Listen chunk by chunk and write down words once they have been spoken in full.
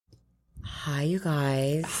Hi, you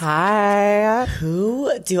guys. Hi.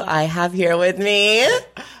 Who do I have here with me?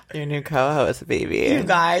 Your new co-host, baby. You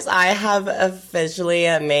guys, I have officially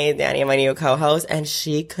made Danny my new co-host, and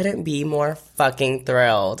she couldn't be more fucking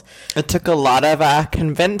thrilled. It took a lot of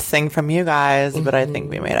convincing from you guys, but I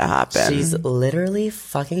think we made it happen. She's literally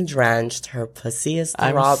fucking drenched. Her pussy is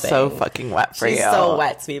throbbing. I'm so fucking wet for you. She's so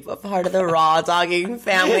wet to be a part of the raw dogging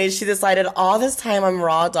family. She decided all this time I'm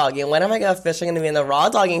raw dogging. When am I officially going to be in the raw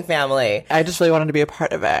dogging family? I just really wanted to be a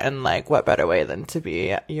part of it, and like, what better way than to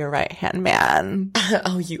be your right-hand man?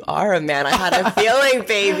 Oh, you are a man. I had a feeling,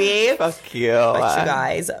 baby. Fuck you. But you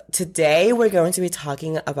guys, today we're going to be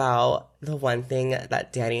talking about the one thing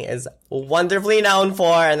that Danny is wonderfully known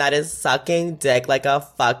for, and that is sucking dick like a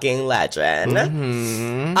fucking legend.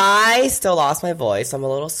 Mm-hmm. I still lost my voice. I'm a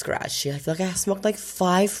little scratchy. I feel like I smoked like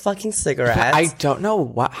 5 fucking cigarettes. I don't know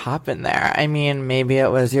what happened there. I mean, maybe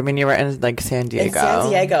it was, you were in like San Diego. In San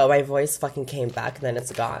Diego, my voice fucking came back and then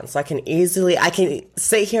it's gone. So I can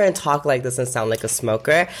sit here and talk like this and sound like a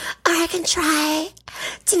smoker. Or I can try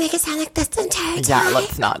to make it sound like this the entire time. Yeah,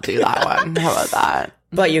 let's not do that one. How about that?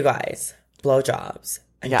 But you guys, blowjobs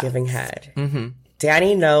and giving head. Mm-hmm.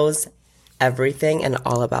 Danny knows everything and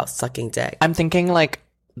all about sucking dick. I'm thinking like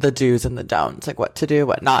the do's and the don'ts, like what to do,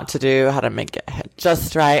 what not to do, how to make it hit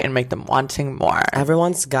just right and make them wanting more.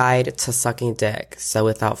 Everyone's guide to sucking dick. So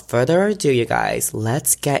without further ado, you guys,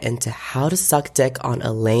 let's get into how to suck dick on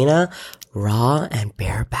Elena, raw and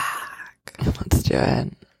bareback. Let's do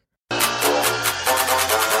it.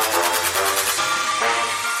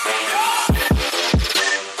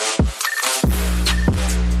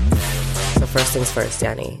 First things first,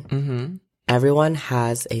 Danny. Mm-hmm. Everyone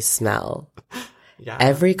has a smell. Yeah.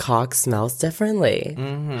 Every cock smells differently.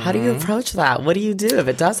 Mm-hmm. How do you approach that? What do you do if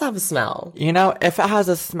it does have a smell? You know, if it has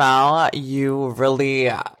a smell, you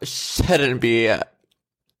really shouldn't be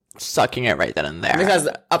sucking it right then and there. Because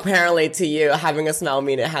apparently to you, having a smell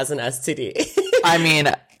means it has an STD. I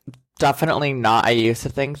mean, definitely not. I used to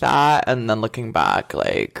think that. And then looking back,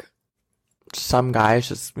 like, some guys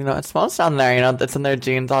just, it smells down there, it's in their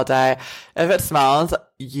jeans all day. If it smells,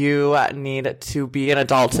 you need to be an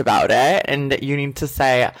adult about it, and you need to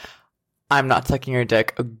say, I'm not sucking your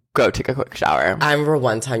dick, go take a quick shower. I remember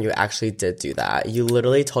one time you actually did do that. You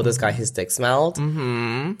literally told this guy his dick smelled.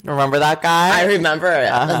 Mm-hmm. Remember that guy? I remember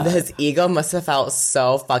it. His ego must have felt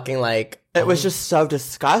so fucking like... It was just so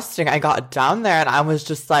disgusting. I got down there and I was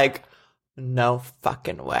just like, no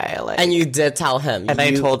fucking way. Like, and you did tell him. And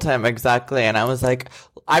I told him exactly. And I was like,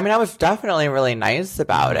 I was definitely really nice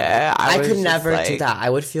about it. I could never do that. I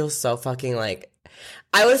would feel so fucking like,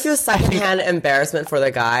 I would feel secondhand embarrassment for the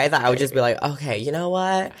guy that I would just be like, okay, you know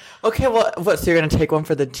what? Okay, well, so you're going to take one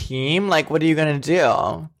for the team? Like, what are you going to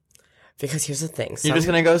do? Because here's the thing. You're just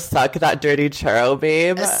going to go suck that dirty churro,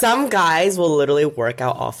 babe? Some guys will literally work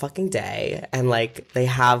out all fucking day and like they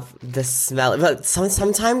have the smell. But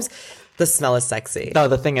sometimes the smell is sexy. No,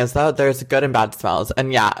 the thing is, though, there's good and bad smells.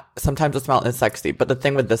 And yeah, sometimes the smell is sexy. But the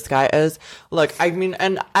thing with this guy is, look, I mean,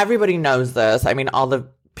 and everybody knows this. I mean, all the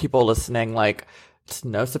people listening, like, it's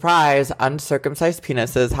no surprise, uncircumcised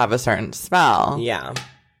penises have a certain smell. Yeah.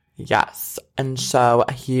 Yes. And so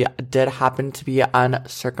he did happen to be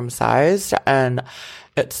uncircumcised, and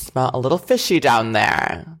it smelled a little fishy down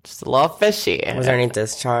there. Just a little fishy. Was there any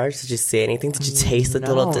discharge? Did you see anything? Did you taste the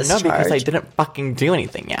little discharge? No, because I didn't fucking do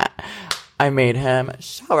anything yet. I made him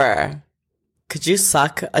shower. Could you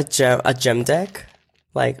suck a gym dick?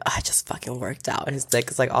 Like, I just fucking worked out and his dick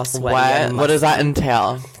is like all sweaty. What does that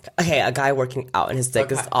entail? Okay, a guy working out and his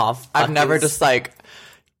dick is off. I've never just like,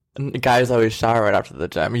 guys always shower right after the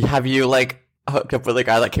gym. Have you like hooked up with a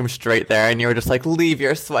guy that came straight there and you were just like, leave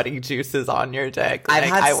your sweaty juices on your dick? I've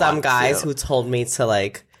like, had some guys who told me to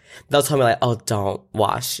like, they'll tell me like, oh, don't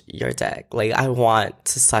wash your dick. Like, I want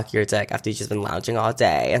to suck your dick after you've just been lounging all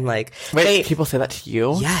day. And like, wait, people say that to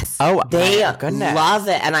you? Yes. Oh, they goodness. love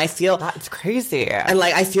it. And I feel that's crazy. And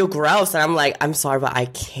like, I feel gross. And I'm like, I'm sorry, but I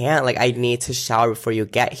can't. Like, I need to shower before you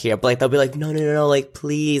get here. But like, they'll be like, no, like,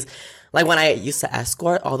 please. Like, when I used to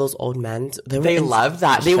escort all those old men, they love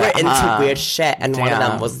that They shit, were into weird shit. And Damn. one of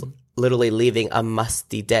them was literally leaving a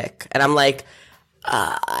musty dick. And I'm like,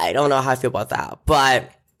 I don't know how I feel about that.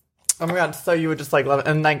 But oh my god, so you would just like love it,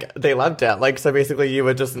 and like they loved it. Like, so basically you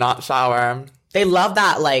would just not shower. They love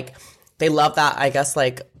that, I guess,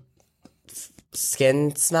 like,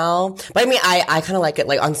 skin smell. But I mean, I kind of like it,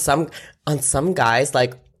 like, on some guys,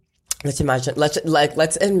 like, Let's imagine.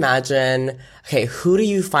 Okay, who do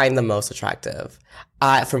you find the most attractive?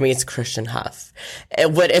 For me, it's Christian Huff.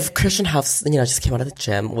 If Christian Huff, just came out of the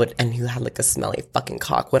gym, and he had like a smelly fucking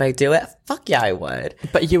cock, would I do it? Fuck yeah, I would.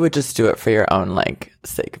 But you would just do it for your own like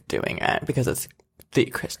sake of doing it because it's the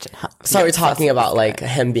Christian Huff. So we're talking about like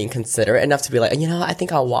him being considerate enough to be like, I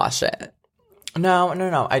think I'll wash it.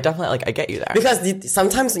 No. I definitely I get you there. Because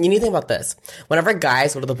sometimes you need to think about this. Whenever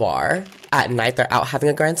guys go to the bar at night, they're out having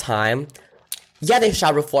a grand time. Yeah, they've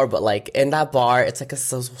showered before, but like in that bar, it's like a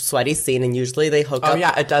sweaty scene, and usually they hook up. Oh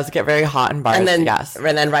yeah, it does get very hot in bars. And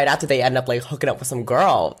then right after they end up like hooking up with some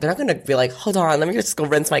girl, they're not gonna be like, hold on, let me just go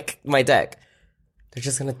rinse my dick. They're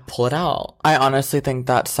just gonna pull it out. I honestly think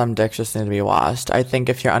that some dicks just need to be washed. I think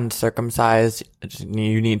if you're uncircumcised,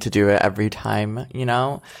 you need to do it every time,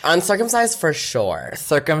 Uncircumcised for sure.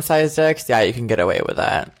 Circumcised dicks, yeah, you can get away with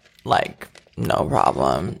it. Like, no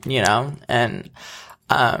problem, And,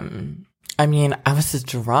 I mean, I was just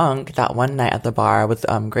drunk that one night at the bar with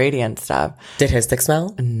Grady and stuff. Did his dick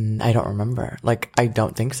smell? I don't remember. Like, I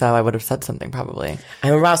don't think so. I would have said something probably. I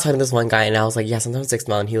remember I was talking to this one guy, and I was like, yeah, sometimes dicks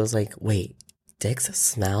smell. And he was like, wait, dicks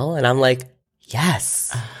smell? And I'm like,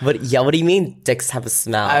 yes. What do you mean dicks have a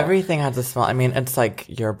smell? Everything has a smell. I mean, it's like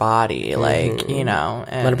your body, like,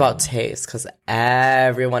 And what about taste? Because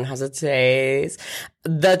everyone has a taste.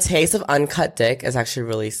 The taste of uncut dick is actually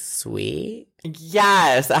really sweet.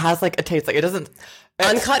 Yes, it has like a taste. Like it doesn't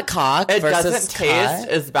uncut cock. It versus doesn't taste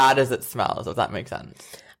as bad as it smells. If that makes sense.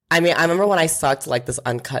 I mean, I remember when I sucked like this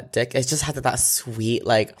uncut dick. It just had that sweet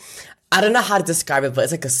like. I don't know how to describe it, but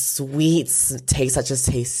it's like a sweet taste that just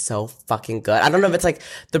tastes so fucking good. I don't know if it's like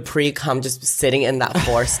the pre-cum just sitting in that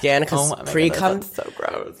foreskin because pre-cum that's so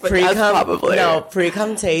gross. Pre-cum, probably. No,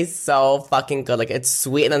 pre-cum tastes so fucking good. Like it's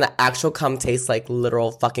sweet, and then the actual cum tastes like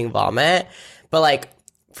literal fucking vomit. But like.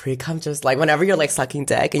 Pre-cum just like whenever you're like sucking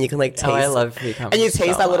dick and you can like taste. Oh, I love pre-cum. And you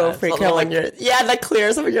taste that little pre-cum when you're that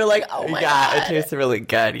clears and you're like, oh my god. Yeah, it tastes really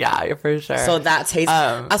good. Yeah, for sure. So that taste,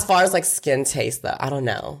 as far as like skin taste, though, I don't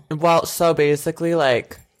know. Well, so basically,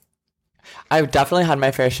 like, I've definitely had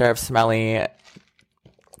my fair share of smelly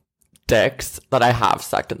dicks that I have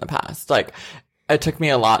sucked in the past. Like, it took me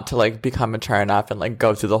a lot to like become mature enough and like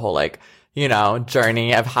go through the whole like.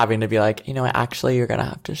 Journey of having to be like, actually, you're gonna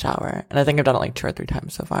have to shower. And I think I've done it like 2 or 3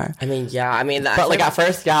 times so far. I mean, yeah. I mean, but like at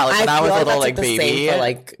first, yeah, like when I was a little like baby, for,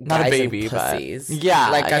 like not a baby, but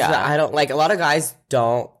yeah, like yeah. I don't like a lot of guys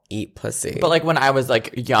don't eat pussy. But like when I was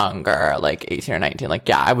like younger, like 18 or 19, like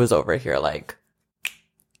yeah, I was over here like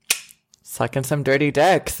sucking some dirty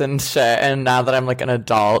dicks and shit. And now that I'm like an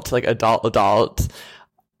adult, like adult,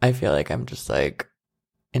 I feel like I'm just like.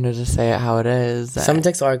 Just say it how it is. Some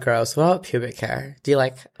dicks are gross. What about pubic hair? Do you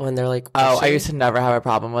like when they're like pushing? Oh, I used to never have a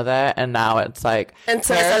problem with it, and now it's like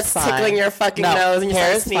until it starts tickling your fucking nose and you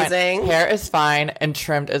start sneezing. Fine. Hair is fine and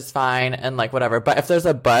trimmed is fine and like whatever. But if there's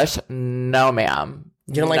a bush, no ma'am.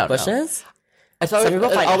 You don't like bushes? No. It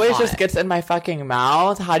always just gets in my fucking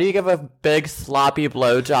mouth. How do you give a big sloppy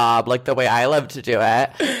blowjob like the way I love to do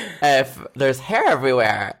it if there's hair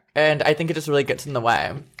everywhere? And I think it just really gets in the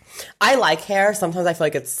way. I like hair. Sometimes I feel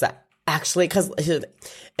like it's actually because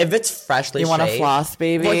if it's freshly shaved, you want to floss,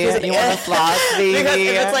 baby. You want to floss, baby.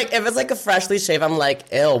 Because if it's like a freshly shaved, I'm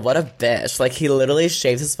like, ew, what a bitch. Like he literally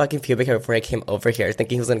shaved his fucking pubic hair before he came over here,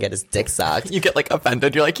 thinking he was gonna get his dick sucked. You get like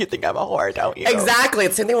offended. You're like, you think I'm a whore, don't you? Exactly.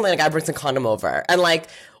 It's the same thing when like, a guy brings a condom over, and like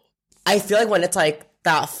I feel like when it's like.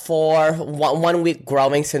 That 1 week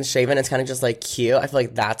growing since shaving, it's kind of just like cute. I feel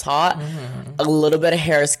like that's hot. Mm-hmm. A little bit of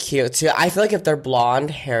hair is cute too. I feel like if they're blonde,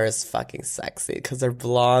 hair is fucking sexy because they're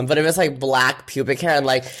blonde. But if it's like black pubic hair and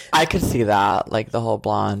like I could see that, like the whole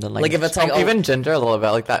blonde and like if it's like even ginger a little bit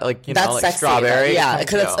like that, like that's like sexy, strawberry. Yeah,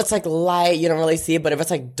 because it's like light, you don't really see it. But if it's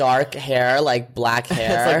like dark hair, like black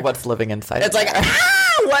hair, it's like what's living inside. It's like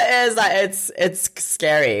what is that? It's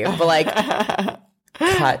scary. But like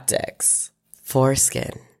cut dicks.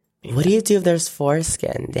 Foreskin. Yeah. What do you do if there's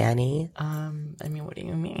foreskin, Danny? I mean, what do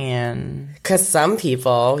you mean? Because some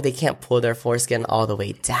people, they can't pull their foreskin all the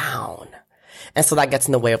way down. And so that gets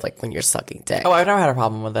in the way of like when you're sucking dick. Oh, I've never had a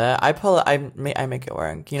problem with it. I pull it, I make it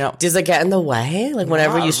work, Does it get in the way? Like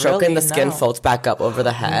whenever you stroke it, the skin floats back up over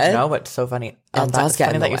the head? No, it's so funny. It does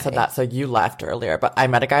get in the way. You said that. So you left earlier, but I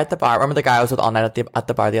met a guy at the bar. Remember the guy I was with all night at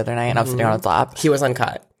the bar the other night and I was sitting on his lap? He was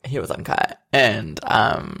uncut. And,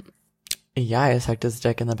 yeah, I sucked his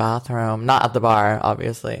dick in the bathroom. Not at the bar,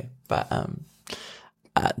 obviously, but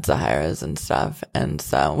at Zahira's and stuff. And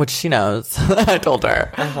so, which she knows. I told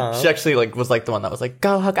her. Uh-huh. She actually was the one that was like,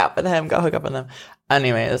 go hook up with him.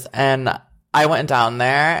 Anyways, and I went down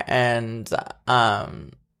there and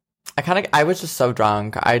I I was just so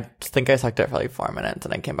drunk. I think I sucked it for like 4 minutes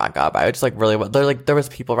and I came back up. I was just like really, there was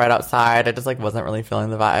people right outside. I just like wasn't really feeling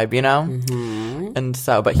the vibe, you know? Mm-hmm. And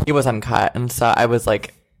so, but he was uncut. And so I was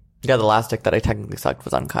like, yeah, the last dick that I technically sucked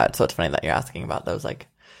was uncut. So it's funny that you're asking about those like.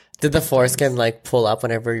 Did the foreskin like pull up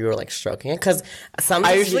whenever you were like stroking it? Because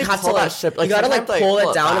sometimes I usually you have to pull like, that shit, like, you gotta like pull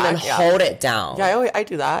it down back, and then hold it down. Yeah, I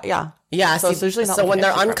do that. Yeah. Yeah, so it's usually not so like when an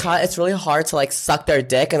they're issue for me. uncut, it's really hard to like suck their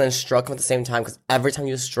dick and then stroke them at the same time because every time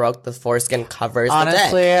you stroke, the foreskin covers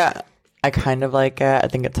Honestly, the dick. I kind of like it. I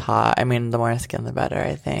think it's hot. I mean, the more skin, the better,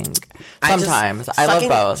 I think. Sometimes. I sucking,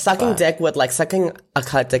 love both. Sucking dick with like sucking a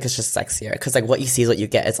cut dick is just sexier because like what you see is what you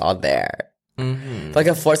get. It's all there. Mm-hmm. Like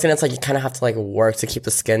a foreskin, it's like you kind of have to like work to keep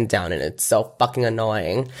the skin down and it's so fucking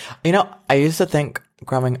annoying. You know, I used to think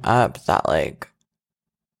growing up that like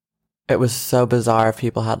it was so bizarre if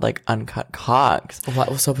people had like uncut cocks.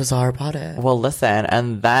 What was so bizarre about it? Well, listen,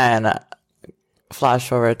 and then flash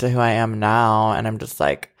forward to who I am now, and I'm just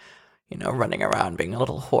like, you know, running around being a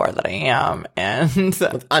little whore that I am, and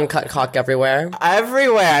with uncut cock everywhere.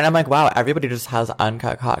 Everywhere. And I'm like, wow, everybody just has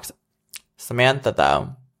uncut cocks. Samantha,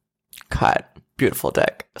 though, cut. Beautiful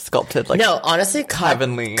dick. Sculpted like no, honestly,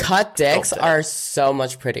 heavenly cut dicks sculpted. are so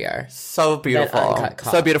much prettier. So beautiful.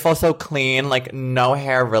 So beautiful, so clean, like no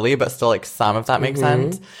hair really, but still like some, if that makes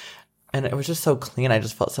sense. And it was just so clean. I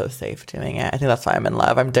just felt so safe doing it. I think that's why I'm in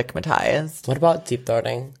love. I'm dickmatized. What about deep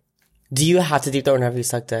throating? Do you have to deep throat whenever you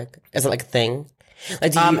suck dick? Is it like a thing?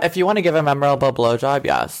 Like, if you want to give a memorable blowjob,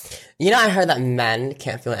 yes. You know, I heard that men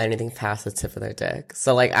can't feel anything past the tip of their dick.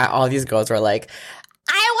 So like all these girls were like,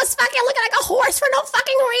 I was fucking looking like a horse for no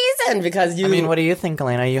fucking reason because you. I mean, what do you think,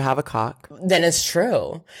 Elena? You have a cock. Then it's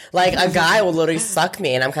true. Like a guy will literally suck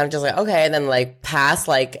me, and I'm kind of just like, okay, and then like past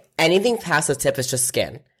like anything past the tip is just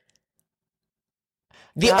skin.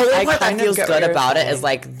 The only part that feels good about it is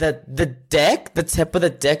like the dick, the tip of the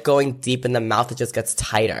dick going deep in the mouth. It just gets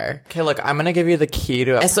tighter. Okay, look, I'm gonna give you the key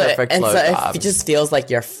to a perfect blowjob. So it just feels like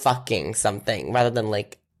you're fucking something rather than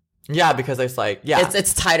like. Yeah, because it's like, yeah.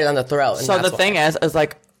 It's tighter than the throat. So the thing is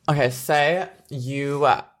like, okay, say you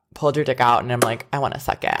pulled your dick out and I'm like, I want to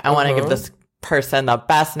suck it. I want to give this person the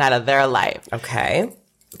best night of their life. Okay.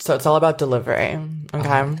 So it's all about delivery.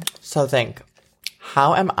 Okay. So think,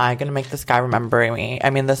 how am I going to make this guy remember me? I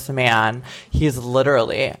mean, this man, he's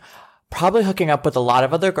literally probably hooking up with a lot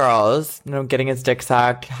of other girls, you know, getting his dick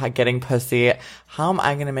sucked, getting pussy. How am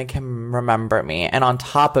I going to make him remember me? And on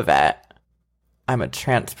top of it, I'm a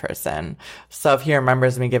trans person. So if he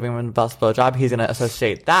remembers me giving him the best blowjob, he's going to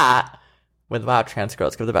associate that with, wow, trans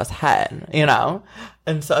girls give the best head, you know?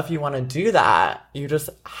 And so if you want to do that, you just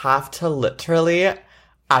have to literally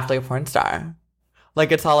act like a porn star.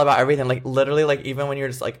 Like, it's all about everything. Like, literally, like, even when you're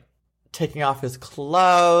just, like, taking off his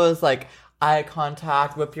clothes, like, eye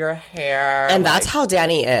contact, whip your hair. And that's how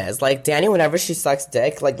Danny is. Like, Danny, whenever she sucks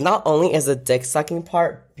dick, like, not only is the dick sucking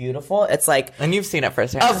part beautiful, it's like... And you've seen it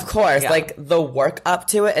firsthand. Of course. Yeah. Like, the work up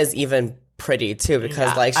to it is even pretty, too,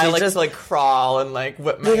 because, like, she just... to, like, crawl and, like,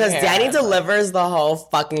 whip my because hair. Danny delivers the whole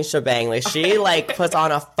fucking shebang. Like, she, like, puts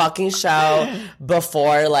on a fucking show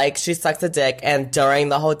before, like, she sucks a dick, and during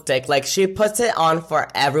the whole dick, like, she puts it on for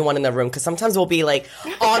everyone in the room, because sometimes we'll be, like,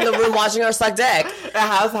 on the room watching her suck dick. It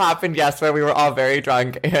has happened, yes, where we were all very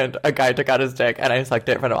drunk, and a guy took out his dick, and I sucked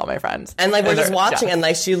it in front of all my friends. And, like, we're just watching, and,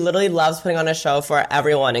 like, she literally loves putting on a show for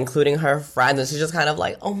everyone, including her friends, and she's just kind of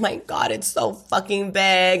like, oh my god, it's so fucking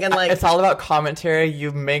big, and, like... It's all about commentary.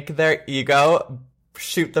 You make their ego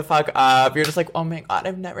shoot the fuck up. You're just like, oh my god,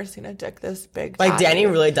 I've never seen a dick this big. Like, Danny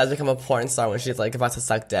really does become a porn star when she's, like, about to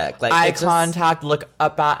suck dick. Like, eye contact, look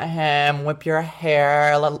up at him, whip your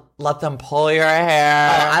hair, let them pull your hair.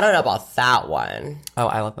 Oh, I don't know about that one. Oh,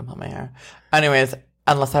 I let them pull my hair. Anyways,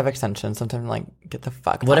 unless I have extensions, sometimes I'm like, get the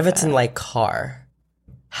fuck What if it's in, like, car?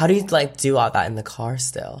 How do you, like, do all that in the car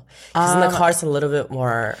still? Because in the car, it's a little bit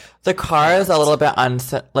more... The car is a little bit,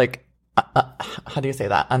 how do you say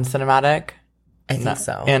that? Uncinematic? I think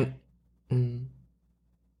so. And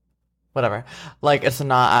whatever. Like, it's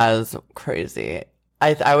not as crazy.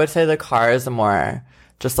 I would say the car is more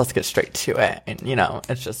just let's get straight to it. And, you know,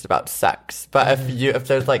 it's just about sex. But if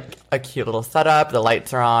there's, like, a cute little setup, the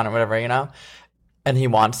lights are on or whatever, you know, and he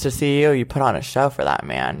wants to see you, you put on a show for that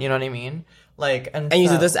man. You know what I mean? Like, and you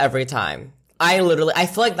do this every time. I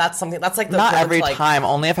feel like that's something, that's like the not every time,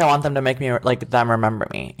 only if I want them to make me, like, them remember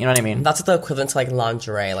me. You know what I mean? That's like the equivalent to, like,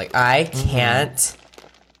 lingerie. Like, I can't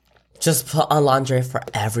just put on lingerie for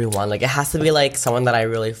everyone. Like, it has to be, like, someone that I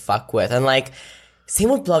really fuck with. And, like, same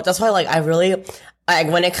with blow. That's why, like,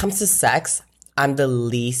 when it comes to sex, I'm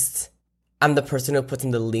the person who puts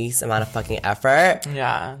in the least amount of fucking effort.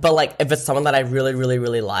 Yeah. But, like, if it's someone that I really, really,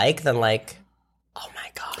 really like, then, like, Oh my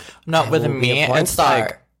God. No, I with will be me, a porn it's star.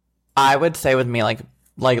 like, I would say with me,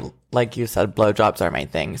 like you said, blowjobs are my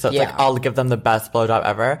thing. So it's like, I'll give them the best blowjob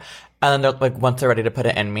ever. And then they're like, once they're ready to put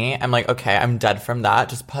it in me, I'm like, okay, I'm dead from that.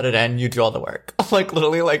 Just put it in. You do all the work. Like,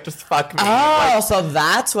 literally, like, just fuck me. Oh, like, so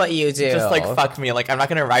that's what you do. just like fuck me. Like, I'm not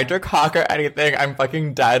gonna ride your cock or anything. I'm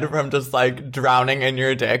fucking dead from just like drowning in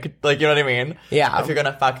your dick. Like, you know what I mean? Yeah. If you're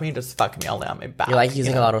gonna fuck me, just fuck me. I'll lay on my back. You like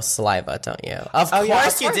using know? a lot of saliva, don't you? Of course Yeah, of you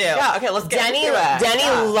course. do. Yeah, okay, let's get Danny, into it. Danny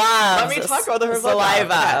Yeah. loves Let me talk about the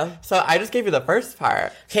saliva. Okay. So I just gave you the first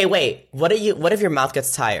part. Okay, wait. What if your mouth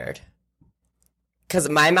gets tired? Because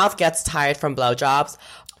my mouth gets tired from blowjobs.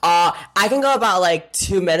 I can go about like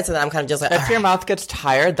 2 minutes and then I'm kind of just like, If your mouth gets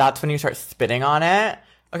tired, that's when you start spitting on it.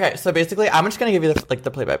 Okay, so basically, I'm just gonna give you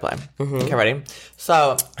the play-by-play. Okay, ready?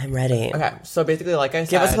 So, I'm ready. okay, so basically, like I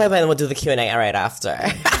said, Give us a play-by and we'll do the Q&A right after.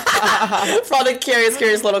 For all the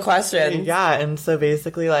curious little questions. yeah, and so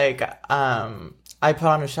basically, like, I put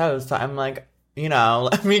on a show, so I'm like, you know,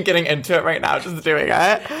 me getting into it right now, just doing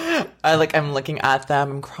it. I'm looking at them,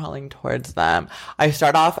 I'm crawling towards them. I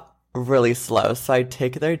start off really slow, so I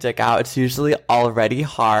take their dick out. It's usually already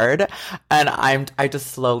hard, and I just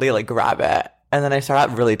slowly like grab it, and then I start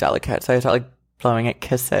out really delicate. So I start like blowing it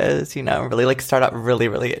kisses, you know, really like start out really,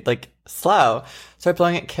 really like slow. Start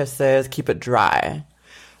blowing it kisses, keep it dry.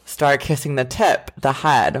 Start kissing the tip, the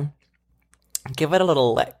head. Give it a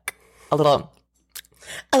little lick, a little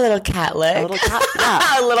cat lick. A little cat,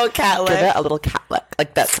 yeah. A little cat lick. Give it a little cat lick,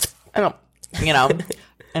 like that. I don't, you know.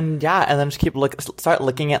 And yeah, and then just start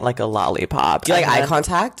licking it like a lollipop. Do you like And eye then-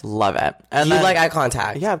 contact? Love it. And You then, like eye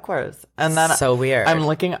contact? yeah, of course. And then So weird. I'm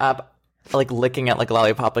looking up, like licking it like a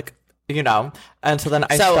lollipop, like, you know. And so then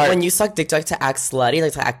I So start when you suck dick, do you like to act slutty,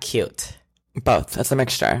 like to act cute? both. It's a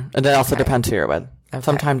mixture. And it also depends who you're with.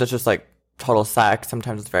 Sometimes it's just like total sex.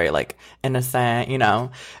 Sometimes it's very like innocent, you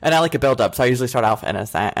know. And I like a build up, so I usually start off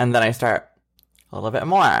innocent, and then I start a little bit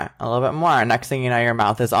more. Next thing you know, your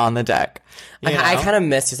mouth is on the dick. You I know? kind of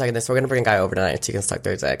miss you sucking this. We're gonna bring a guy over tonight so you can suck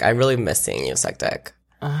their dick. I really miss seeing you suck dick.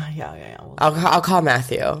 Yeah. Well, I'll call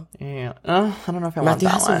Matthew. yeah. I don't know if I want Matthew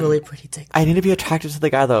that has one. a really pretty dick. I need to be attracted to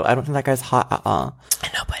the guy, though. I don't think that guy's hot at all. I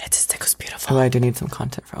know, but his dick was beautiful. Oh, I do need some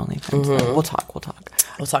content for OnlyFans. We'll talk.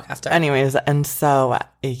 We'll talk after. Anyways, and so,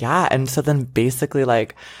 yeah. And so then basically,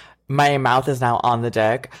 like, my mouth is now on the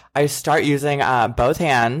dick. I start using both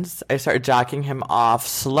hands. I start jacking him off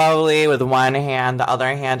slowly with one hand, the other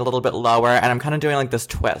hand a little bit lower. And I'm kind of doing, like, this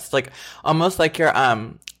twist. Like, almost like you're,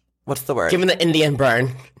 what's the word? Give him the Indian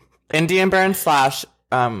burn. Indian burn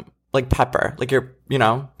 / like pepper. Like you're, you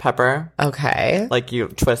know, pepper. Okay. Like you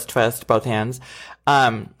twist both hands.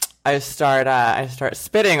 I start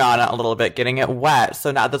spitting on it a little bit, getting it wet.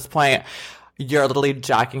 So now at this point, you're literally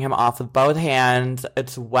jacking him off with both hands.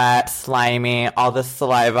 It's wet, slimy, all this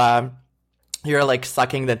saliva. You're like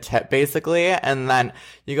sucking the tip basically, and then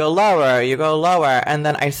you go lower, and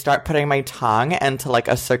then I start putting my tongue into like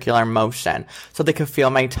a circular motion so they can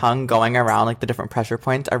feel my tongue going around like the different pressure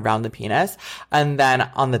points around the penis, and then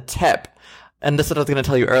on the tip. And this is what I was going to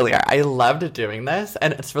tell you earlier. I loved doing this,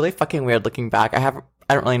 and it's really fucking weird looking back. I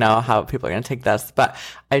don't really know how people are going to take this, but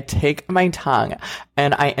I take my tongue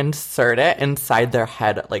and I insert it inside their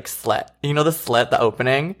head, like slit. You know the slit, the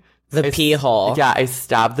opening? The pee hole. Yeah, I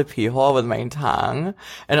stab the pee hole with my tongue,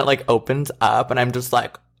 and it like opens up, and I'm just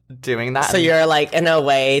like doing that. So you're like, in a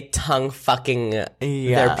way, tongue fucking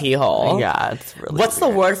their pee hole. Yeah, it's really What's the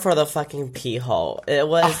weird. word for the fucking pee hole? It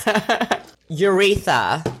was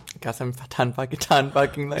urethra. Guess I'm tongue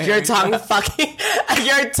fucking the Your tongue fucking.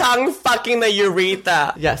 Your tongue fucking the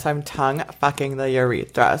urethra. Yes, I'm tongue fucking the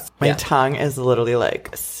urethra. My Yeah. tongue is literally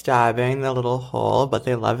like stabbing the little hole, but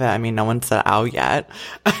they love it. I mean, no one said ow yet.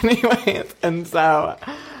 Anyways, and so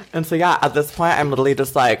yeah, at this point, I'm literally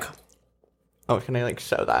just like, oh, can I like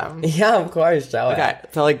show them? Yeah, of course, show it. Okay,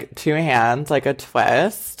 so like 2 hands, like a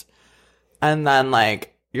twist, and then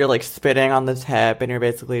like you're like spitting on the tip, and you're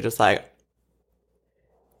basically just like,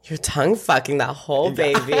 Your tongue fucking that whole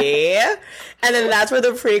baby. And then that's where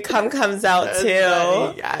the pre-cum comes out too.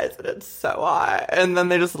 yes, and it's so hot. And then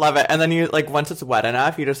they just love it. And then you, like, once it's wet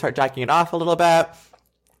enough, you just start jacking it off a little bit.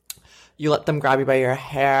 You let them grab you by your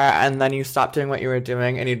hair, and then you stop doing what you were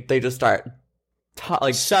doing, and they just start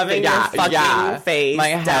like Shoving your fucking face my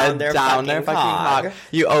head down their fucking cock. cock.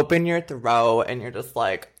 You open your throat, and you're just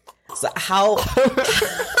like, So how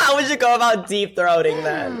would you go about deep throating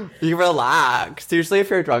then? you relax. Usually if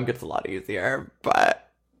you're drunk, it's a lot easier. But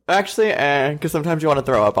actually, because sometimes you want to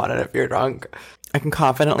throw up on it if you're drunk. I can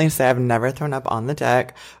confidently say I've never thrown up on the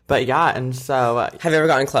dick. But yeah, and so... Have you ever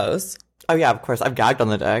gotten close? oh yeah, of course. I've gagged on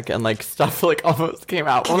the dick and like stuff like almost came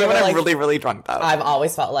out. Only when I'm like- really, really drunk though. I've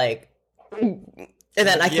always felt like And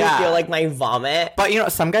then I can feel like my vomit. But you know,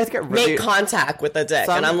 some guys get really make contact with the dick,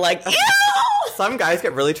 and I'm like, ew! Some guys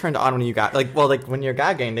get really turned on when you got like when you're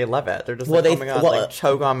gagging, they love it. They're just like, oh my god, like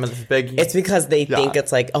choke on this big. It's because they think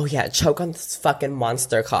it's like, oh yeah, choke on this fucking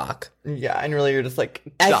monster cock. Yeah, and really you're just like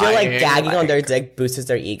I feel like gagging on their dick boosts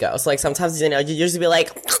their ego. So like sometimes you just be like.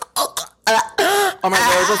 Oh my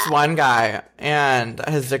god, there was this one guy, and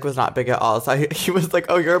his dick was not big at all. So he was like,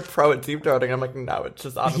 "Oh, you're a pro at deep throating." I'm like, "No, it's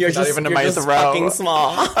just honestly not even in my throat." Fucking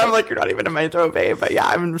small. I'm like, "You're not even in my throat, babe." But yeah,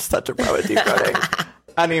 I'm such a pro at deep throating.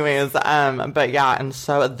 Anyways, but yeah, and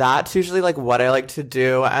so that's usually like what I like to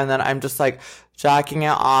do, and then I'm just like jacking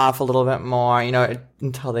it off a little bit more, you know,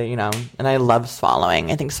 until they, you know. And I love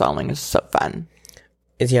swallowing. I think swallowing is so fun.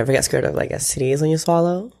 Do you ever get scared of like STDs when you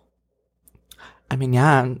swallow? I mean,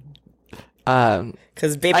 yeah.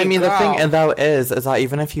 Because baby, I mean, girl. the thing though is that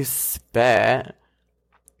even if you spit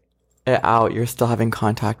it out, you're still having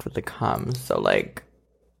contact with the cum. So like,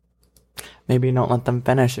 maybe don't let them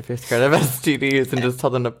finish if you're scared of STDs, and just tell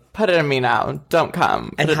them to put it in me now. Don't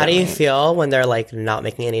come. And how do you feel when they're like not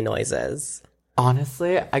making any noises?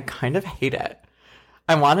 Honestly, I kind of hate it.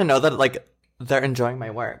 I want to know that like they're enjoying my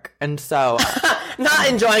work, and so not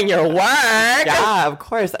enjoying your work. Yeah, of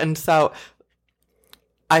course, and so.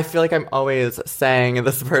 I feel like I'm always saying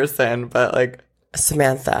this person, but like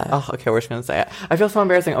Samantha. Oh, okay, we're just gonna say it. I feel so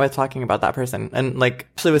embarrassing always talking about that person, and like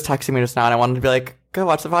she was texting me just now, and I wanted to be like, go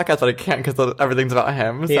watch the podcast, but I can't because everything's about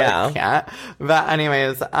him, so I can't. But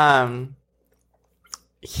anyways,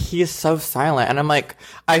 he's so silent, and I'm like,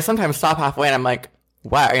 I sometimes stop halfway, and I'm like,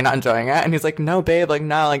 what? Are you not enjoying it? And he's like, no, babe, like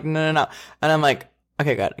no, no, and I'm like.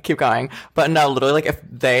 Okay, good. Keep going. But no, literally, like, if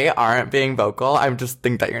they aren't being vocal, I just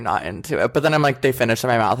think that you're not into it. But then I'm like, they finish in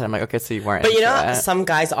my mouth, and I'm like, okay, so you weren't into it. But you know, some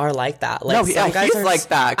guys are like that. Like, no, some guys he's like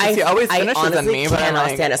that, because he always finishes in me. But I cannot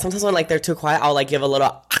stand it. Sometimes when, like, they're too quiet, I'll, like, give a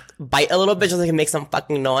little bite a little bit just so they can make some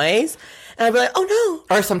fucking noise. And I'll be like, oh,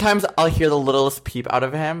 no. Or sometimes I'll hear the littlest peep out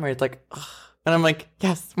of him, where he's like, ugh. And I'm like,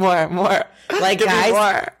 yes, more. Like,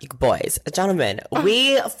 guys, boys, gentlemen,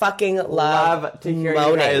 we fucking love to hear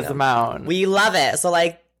you guys moan. We love it. So,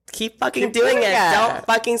 like, keep fucking doing it. Don't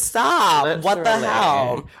fucking stop. Literally. What the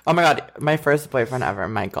hell? Oh my god, my first boyfriend ever,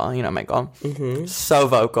 Michael. You know Michael. Mm-hmm. So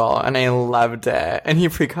vocal, and I loved it. And he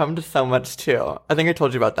pre-cummed so much too. I think I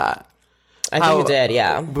told you about that. I think you did,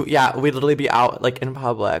 yeah. Yeah, we'd literally be out, like, in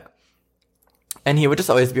public. And he would just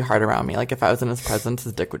always be hard around me. Like, if I was in his presence,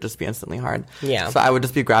 his dick would just be instantly hard. Yeah. So I would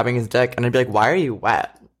just be grabbing his dick, and I'd be like, why are you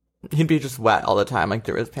wet? He'd be just wet all the time, like,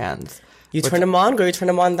 through his pants. You turned him on, girl? You turned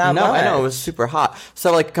him on that much? No, I know. It was super hot.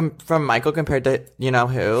 So, like, from Michael compared to, you know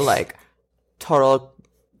who, like,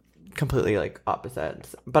 completely, like,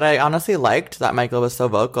 opposites. But I honestly liked that Michael was so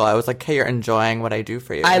vocal. I was like, hey, you're enjoying what I do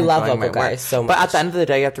for you. I love vocal guys so much. But at the end of the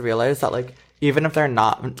day, you have to realize that, like, even if they're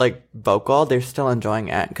not, like, vocal, they're still enjoying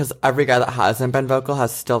it. Because every guy that hasn't been vocal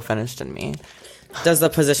has still finished in me. Does the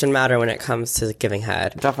position matter when it comes to giving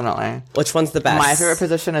head? Definitely. Which one's the best? My favorite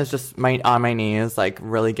position is just on my knees, like,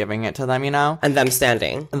 really giving it to them, you know? And them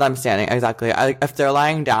standing. Exactly. If they're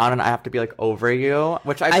lying down and I have to be, like, over you,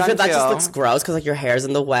 which I've done, I feel that just looks gross because, like, your hair's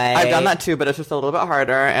in the way. I've done that, too, but it's just a little bit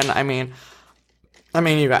harder. And, I mean,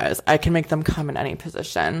 you guys, I can make them come in any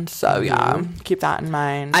position. So, yeah, keep that in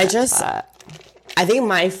mind. I think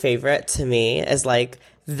my favorite, to me, is, like,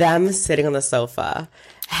 them sitting on the sofa.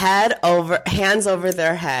 Hands over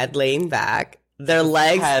their head, laying back. Their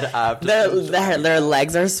legs, head up. Their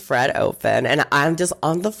legs are spread open, and I'm just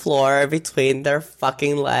on the floor between their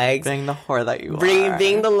fucking legs. Being the whore that you are.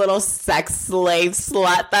 Being the little sex slave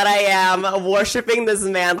slut that I am, worshiping this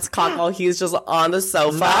man's cock while he's just on the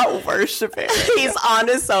sofa. Not worshiping. He's on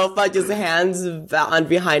his sofa, just hands on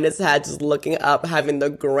behind his head, just looking up, having the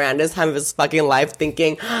grandest time of his fucking life,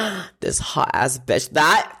 thinking, this hot ass bitch.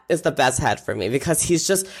 That is the best head for me, because it's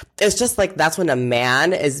just like, that's when a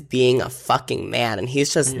man is being a fucking man, and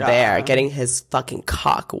he's just there getting his fucking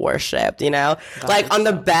cock worshipped, you know? Like, on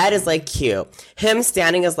the bed is, like, cute. Him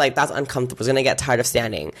standing is, like, that's uncomfortable. He's gonna get tired of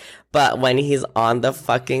standing. But when he's on the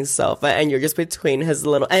fucking sofa and you're just between his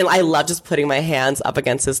little... And I love just putting my hands up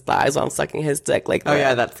against his thighs while I'm sucking his dick. Like, oh,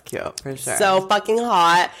 yeah, that's cute, for sure. So fucking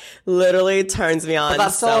hot. Literally turns me on so much. But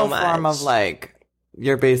that's still a form of, like...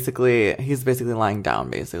 he's basically lying down,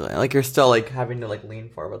 basically. Like, you're still, like, having to, like, lean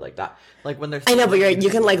forward like that. Like, when there's... I know, but you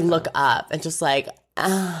can, like, look up and just, like, you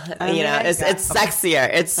know, it's sexier.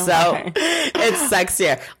 It's it's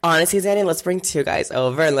sexier. Honestly, Zanny, let's bring two guys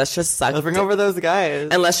over and let's just suck. Let's bring over those guys.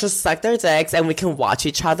 And let's just suck their dicks, and we can watch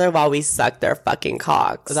each other while we suck their fucking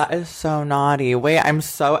cocks. That is so naughty. Wait, I'm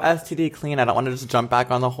so STD clean. I don't want to just jump back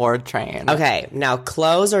on the horde train. Okay, now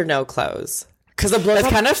clothes or no clothes? Because a blowjob, It's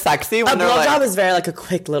kind of sexy when a they're blowjob like, is very like a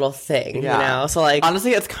quick little thing, you know? So like,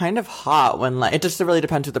 honestly, it's kind of hot when like, it just really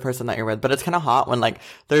depends who the person that you're with, but it's kind of hot when like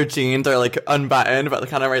their jeans are like unbuttoned, but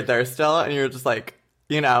kind of right there still, and you're just like,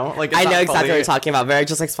 you know, like I know exactly what you're talking about. Very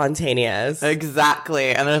just like spontaneous.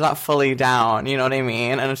 Exactly, and they're not fully down. You know what I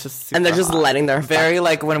mean? And it's just And they're just hot. letting their very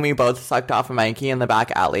like when we both sucked off a Mikey in the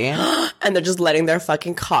back alley, and they're just letting their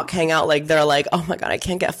fucking cock hang out. Like they're like, oh my god, I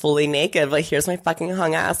can't get fully naked, but here's my fucking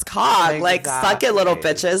hung ass cock. Like suck it, little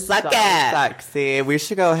bitches, suck it. Sexy. We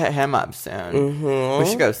should go hit him up soon. Mm-hmm. We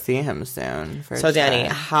should go see him soon. So Danny,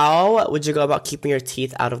 how would you go about keeping your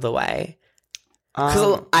teeth out of the way?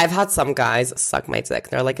 Because I've had some guys suck my dick.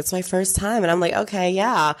 They're like, it's my first time. And I'm like, okay,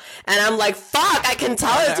 yeah. And I'm like, fuck, I can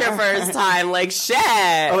tell it's your first time. Like, shit.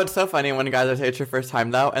 Oh, it's so funny when guys say it's your first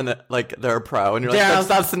time, though, and like they're a pro. And you're like,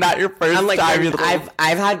 that's not your first I'm like, time.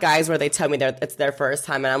 I've had guys where they tell me it's their first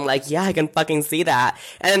time. And I'm like, yeah, I can fucking see that.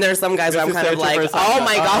 And then there's some guys where I'm kind of like, oh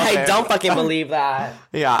my God, I don't fucking believe that.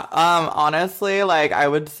 Yeah. Honestly, like, I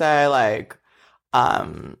would say, like,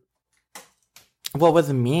 well,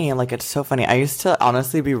 with me, like, it's so funny. I used to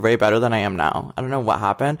honestly be way better than I am now. I don't know what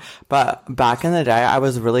happened, but back in the day, I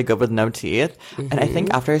was really good with no teeth. Mm-hmm. And I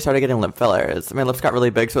think after I started getting lip fillers, my lips got really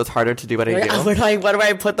big, so it's harder to do what I do. What do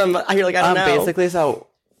I put them? You're like, I don't know. Basically, so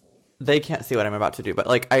they can't see what I'm about to do, but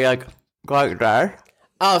like, I like go like that.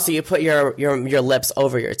 Oh, so you put your lips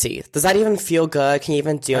over your teeth. Does that even feel good? Can you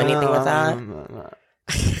even do anything with that?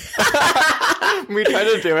 We try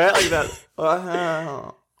to do it like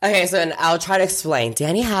that. Okay, so I'll try to explain.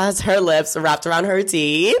 Danny has her lips wrapped around her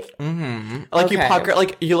teeth. Mm-hmm. Like you pucker,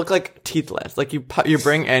 like you look like teethless. Like you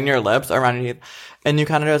bring in your lips around your teeth, and you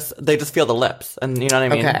kind of they just feel the lips, and you know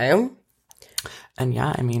what I mean. Okay. And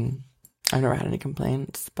yeah, I mean, I've never had any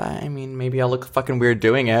complaints, but I mean, maybe I'll look fucking weird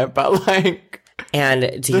doing it, but like.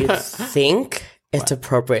 And do you think it's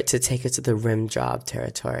appropriate to take it to the rim job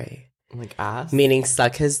territory? Like ass? Meaning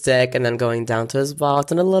suck his dick and then going down to his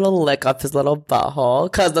balls and a little lick up his little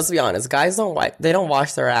butthole. Because let's be honest, guys don't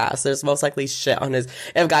wash their ass. There's most likely shit on his...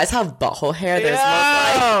 If guys have butthole hair,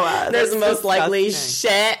 there's most likely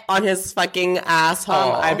shit on his fucking asshole.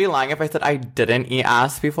 I'd be lying if I said I didn't eat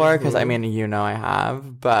ass before, because I mean, you know I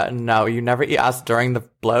have. But no, you never eat ass during the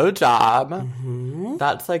blowjob. Mm-hmm.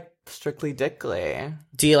 That's like strictly dickly.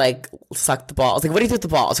 Do you like suck the balls? Like, what do you do with the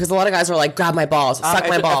balls? Because a lot of guys are like, grab my balls, suck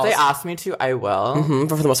my balls. If they ask me to, I will. Mm-hmm.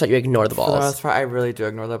 But for the most part, you ignore the balls. For the most part, I really do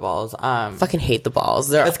ignore the balls. Fucking hate the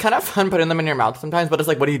balls. It's kind of fun putting them in your mouth sometimes, but it's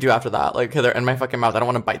like, what do you do after that? Like, they're in my fucking mouth. I don't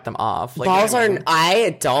want to bite them off. Like, balls are...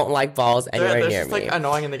 I don't like balls anywhere near me. They're just like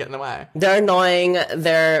annoying and they get in the way. They're annoying.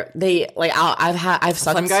 I've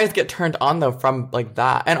sucked... Some guys get turned on though from like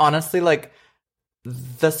that. And honestly, like...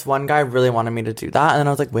 This one guy really wanted me to do that, and then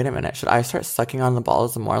I was like, wait a minute, should I start sucking on the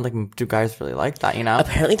balls more? Like, do guys really like that, you know?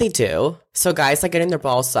 Apparently they do. So guys like getting their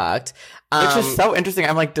balls sucked. Which is so interesting.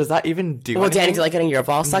 I'm like, does that even do anything? Danny, do you like getting your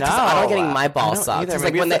balls sucked? No. I don't like getting my balls sucked.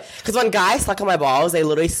 Because when guys suck on my balls, they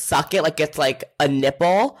literally suck it like it's like a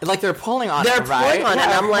nipple. Like they're pulling on it, right? They're pulling on it,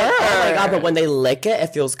 and I'm like, oh my God, but when they lick it,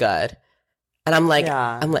 it feels good. And I'm like,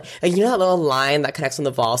 you know that little line that connects from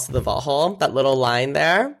the balls to the butthole? That little line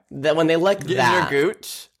there? That when they lick that. Your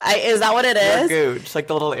gooch? Is that what it is? Your gooch. Like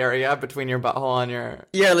the little area between your butthole and your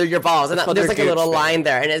balls. And there's like a little line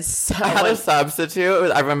there. And it's so... I had a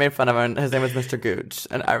substitute. Everyone made fun of him. His name was Mr. Gooch.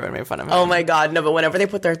 And everyone made fun of him. Oh my God. No, but whenever they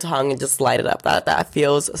put their tongue and just light it up, that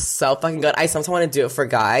feels so fucking good. I sometimes want to do it for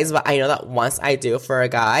guys, but I know that once I do it for a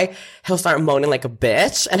guy, he'll start moaning like a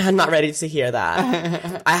bitch. And I'm not ready to hear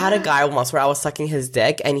that. I had a guy once where I was sucking his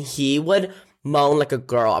dick and he would... moan like a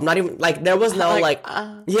girl. I'm not even like there was no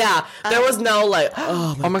there was no like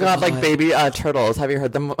oh my God, like baby turtles. Have you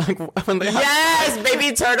heard them like when they yes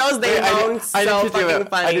baby turtles they moan so fucking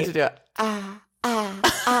funny. I need to do it.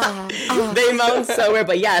 They moan so weird,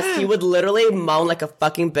 but yes, he would literally moan like a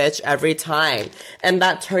fucking bitch every time, and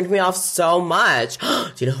that turned me off so much.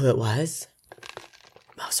 Do you know who it was?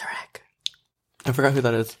 Mozarek. I forgot who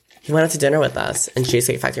that is. He went out to dinner with us in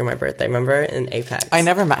Cheesecake Factory on my birthday. Remember, in Apex? I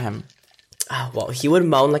never met him. Oh, well, he would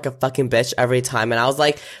moan like a fucking bitch every time. And I was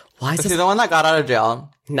like, why is he the one that got out of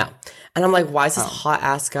jail? No. And I'm like, why is this hot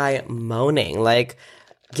ass guy moaning? Like,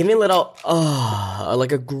 give me a little,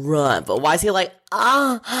 like a grunt. But why is he like,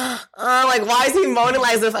 like, why is he moaning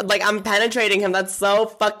like this? Like, I'm penetrating him. That's so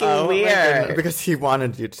fucking weird. Because he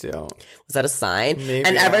wanted you to. Was that a sign? Maybe.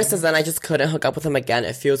 And ever since then, I just couldn't hook up with him again.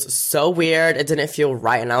 It feels so weird. It didn't feel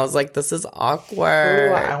right. And I was like, this is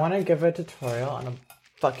awkward. Ooh, I want to give a tutorial on a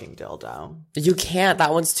fucking dildo. You can't.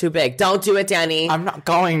 That one's too big. Don't do it, Danny. I'm not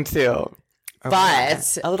going to.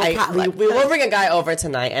 But we will bring a guy over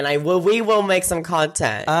tonight, and we will make some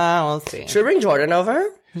content. We'll see. Should we bring Jordan over?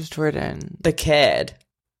 Who's Jordan? The kid.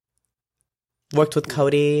 Worked with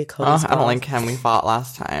Cody. Cody's I don't boss. like him. We fought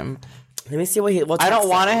last time. Let me see what I don't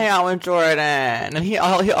want to hang out with Jordan. And he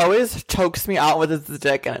always chokes me out with his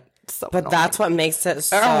dick. And it's so But annoying. that's what makes it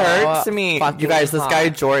so It hurts me. fucking You guys, this hot. guy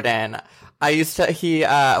Jordan. We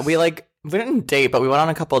didn't date, but we went on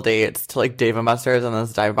a couple dates to like Dave and Buster's and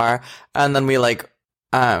this dive bar. And then we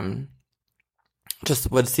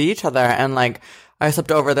just would see each other, and like I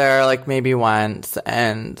slept over there like maybe once,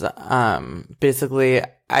 and basically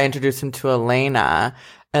I introduced him to Elena,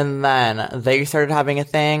 and then they started having a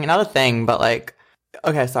thing, not a thing, but like,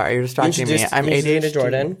 okay, sorry, you're distracting me. I'm you introduced ADHD.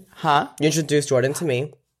 Jordan. Huh? You introduced Jordan to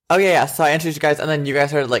me. Oh yeah. So I introduced you guys, and then you guys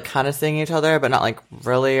started like kind of seeing each other, but not like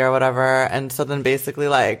really or whatever. And so then basically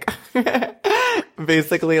like, the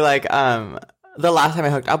last time I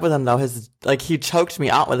hooked up with him though, he choked me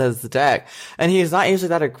out with his dick, and he's not usually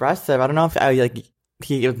that aggressive. I don't know if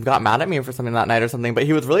he got mad at me for something that night or something, but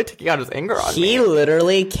he was really taking out his anger on me. He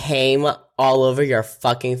literally came all over your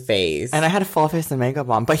fucking face. And I had full face and makeup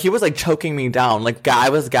on, but he was like choking me down. Like I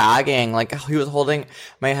was gagging, like he was holding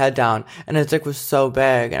my head down, and his dick was so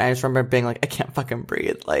big, and I just remember being like, I can't fucking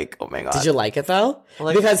breathe. Like, oh my god. Did you like it though?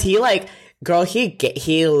 Like- because he like, girl, he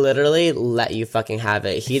literally let you fucking have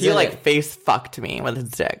it. He He like face fucked me with his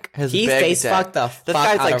dick. He big face dick. fucked the This fuck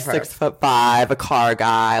guy's out like of her. 6'5", a car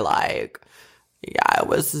guy. Like, yeah, it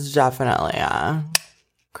was definitely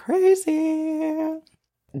crazy.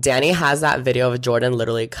 Danny has that video of Jordan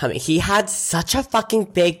literally coming. He had such a fucking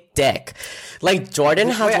big dick. Like Jordan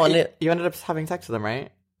has one. You ended up having sex with him,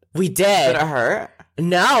 right? We Did did. it hurt?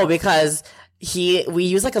 No, because we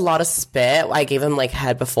use like a lot of spit. I gave him like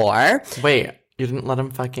head before. Wait, you didn't let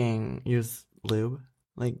him fucking use lube?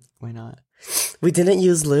 Like, why not? We didn't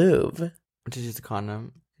use lube. Did you use a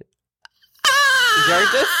condom? You're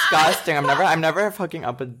disgusting. I'm never fucking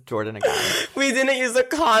up with Jordan again. We didn't use a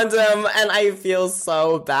condom, and I feel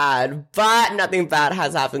so bad. But nothing bad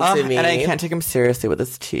has happened to me. And I can't take him seriously with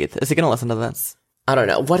his teeth. Is he gonna listen to this? I don't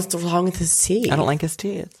know. What's wrong with his teeth? I don't like his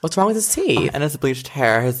teeth. What's wrong with his teeth? And his bleached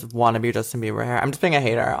hair, his wannabe Justin Bieber hair. I'm just being a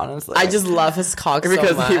hater, honestly. I just love his cock so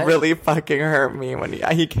because much. he really fucking hurt me when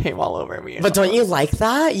he came all over me. But don't you like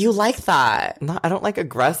that? You like that. No, I don't like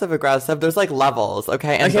aggressive. There's like levels,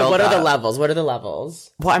 okay? And Okay, what are the build-up. levels? What are the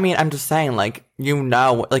levels? Well, I mean, I'm just saying, like,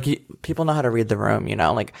 people know how to read the room, you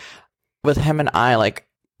know? Like, with him and I, like,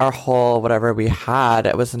 our whole whatever we had,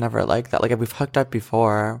 it was never like that. Like, we've hooked up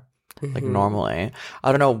before. Like normally,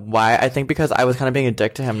 I don't know why. I think because I was kind of being a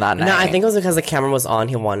dick to him that night. No, I think it was because the camera was on.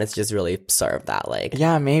 He wanted to just really serve that, like,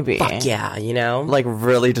 yeah, maybe. fuck yeah, you know? Like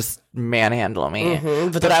really just manhandle me.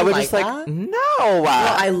 But But don't I you was like just that? like, no.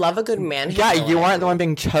 Well, I love a good man. Yeah, you weren't the one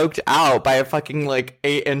being choked out by a fucking like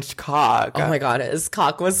 8-inch cock. Oh my god, his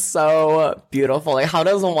cock was so beautiful. Like, how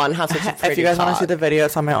does one have such a pretty If you guys want cock? to see the video,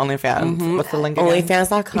 it's on my OnlyFans. What's the link again?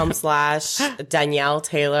 OnlyFans.com/ Danielle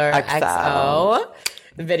Taylor XO.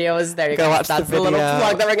 The video is there. You Go guys. watch That's the the little video.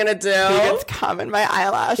 plug that we're gonna do. He gets cum in my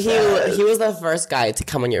eyelashes. He was the first guy to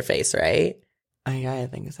come on your face, right? Oh, yeah, I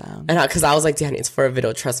think so. And because I was like, Danny, it's for a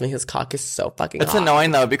video. Trust me, his cock is so fucking It's hot.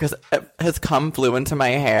 annoying though because his cum flew into my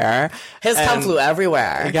hair. His cum and- flew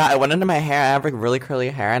everywhere. Yeah, it went into my hair. I have like really curly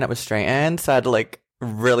hair and it was straightened, so I had to like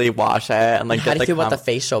really wash it and like How get do the you feel about cum. the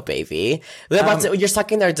facial, baby? You're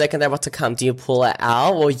sucking their dick and they're about to come. Do you pull it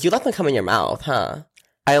out? Well, you let them come in your mouth, huh?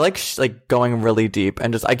 I like going really deep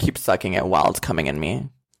and I keep sucking it while it's coming in me.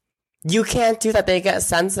 You can't do that. They get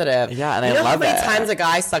sensitive. Yeah, and you I know love how many it. times a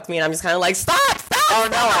guy sucked me and I'm just kind of like, stop. Oh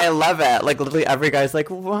no, I love it. Like literally every guy's like,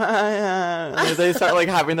 what? And they start like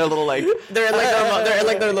having their little like. They're in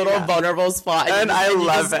like their little vulnerable spot, And you I you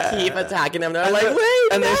love just it. Keep attacking them. They're And like, they-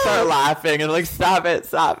 wait, and no. they start laughing and like, stop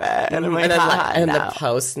it, and I'm like, And then "Haha, and no." the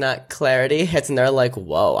post nut clarity hits, and they're like,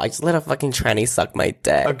 "Whoa! I just let a fucking tranny suck my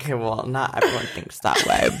dick." Okay, well, not everyone thinks that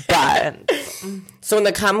way, but So when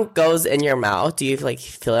the cum goes in your mouth, do you like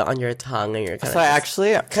feel it on your tongue and you're kind so I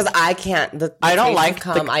actually. because I can't. I don't like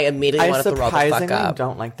cum. the- I immediately want to throw the surprisingly fuck up.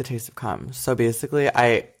 don't like the taste of cum. So basically,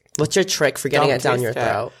 I What's your trick for getting don't it down taste your it.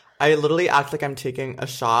 throat? I literally act like I'm taking a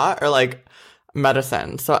shot or like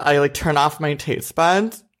medicine. So I like turn off my taste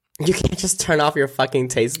buds. You can't just turn off your fucking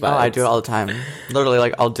taste buds. Oh, I do it all the time. Literally,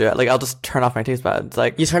 like I'll do it. Like I'll just turn off my taste buds.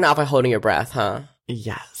 Like You turn it off by holding your breath, huh?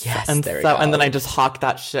 yes, Yes, And there we so, go. and then I just hawk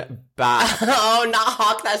that shit back. Oh, not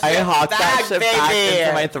hawk that shit I hawk back, that shit back baby.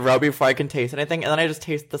 into my throat before I can taste anything, and then I just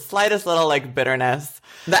taste the slightest little like bitterness,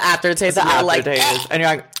 The aftertaste. the and you're like, aftertaste, and you're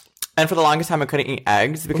like. And for the longest time, I couldn't eat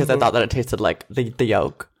eggs because I thought that it tasted like the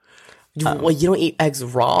yolk. well, you don't eat eggs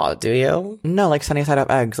raw, do you? No, like sunny side up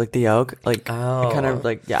eggs, like the yolk, like Oh. it kind of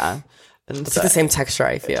like yeah. And It's like the same texture,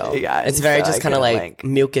 I feel. Yeah, it's and very so just I kind of couldn't, like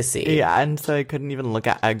mucusy. Yeah, and so I couldn't even look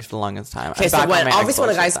at eggs for the longest time. Okay, so when obviously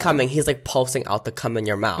when a guy's coming, he's like pulsing out the cum in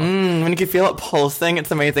your mouth. When you can feel it pulsing,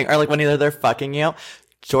 it's amazing. Or like when either they're fucking you.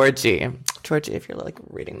 Georgie, if you're like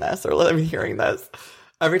reading this or like hearing this,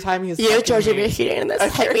 every time he's Georgie, if you're hearing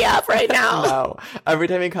this, hit me up right now. No, every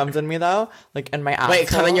time he comes in me though, like in my asshole. Wait,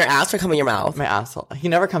 come in your ass or come in your mouth? My asshole. He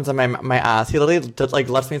never comes in my ass. He literally like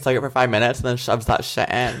lets me suck it for 5 minutes and then shoves that shit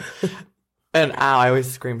in. And ow, I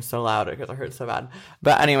always scream so loud because it hurts so bad.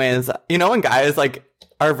 But anyways, you know when guys like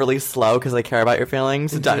are really slow because they care about your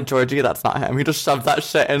feelings? Georgie, that's not him. He just shoves that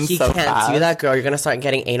shit in He so can't fast. do that, girl. You're gonna start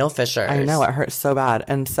getting anal fissures. I know, it hurts so bad.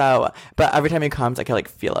 And so, but every time he comes, I can like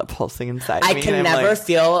feel it pulsing inside I me. can and I'm, never like,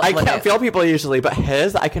 feel. I can't feel people usually, but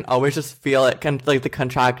his, I can always just feel it, like the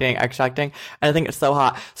contracting, extracting. And I think it's so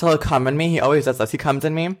hot. So he'll come in me. He always does this. He comes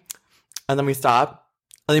in me, and then we stop,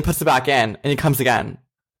 and then he puts it back in, and he comes again.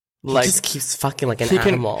 Like, he just keeps fucking like an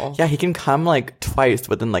animal. Yeah, he can come like twice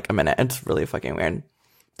within like a minute. It's really fucking weird.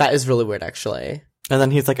 That is really weird, actually. And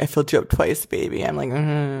then he's like, I filled you up twice, baby. I'm like,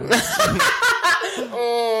 yeah,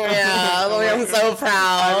 I'm so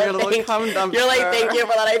proud. You're like, thank you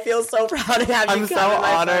for that. I feel so proud to have you. I'm so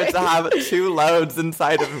honored to have 2 loads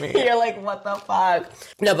inside of me. You're like, what the fuck?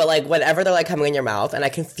 No, but like whenever they're like coming in your mouth, and I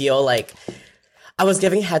can feel like I was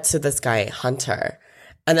giving head to this guy Hunter,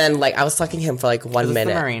 and then like I was sucking him for like 1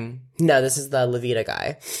 minute. The Marine? No, this is the Levita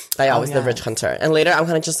guy. The rich Hunter. And later I'm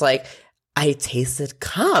kind of just like, I tasted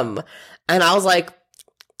cum, and I was like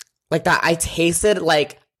that. I tasted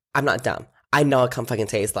like, I'm not dumb. I know what cum fucking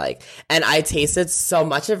tastes like. And I tasted so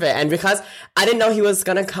much of it. And because I didn't know he was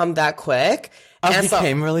going to come that quick. And he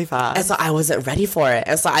came really fast. And so I wasn't ready for it.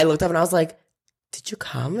 And so I looked up and I was like, did you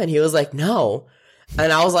come? And he was like, no.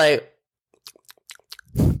 And I was like,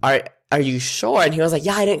 are you sure? And he was like,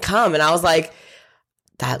 yeah, I didn't come. And I was like,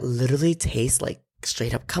 that literally tastes like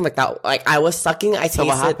straight up cum. Like that, like I was sucking, I tasted. So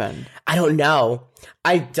what happened? I don't know.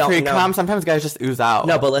 Pre-cum, sometimes guys just ooze out.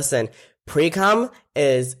 No, but listen, pre-cum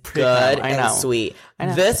is good and sweet.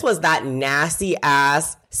 This was that nasty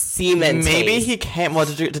ass semen Maybe taste. he came. Well,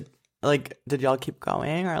 did y'all keep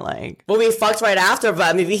going or like? Well, we fucked right after,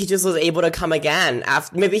 but maybe he just was able to come again.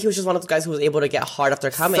 Maybe he was just one of those guys who was able to get hard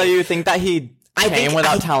after coming. So you think that he came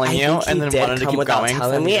without telling you, and then wanted to keep going,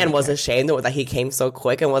 telling me, and was ashamed that he came so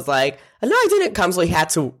quick, and was like, "No, I didn't come." So he had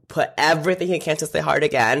to put everything he can to stay hard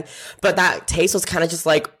again. But that taste was kind of just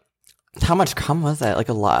like. How much cum was it? Like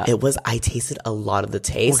a lot. I tasted a lot of the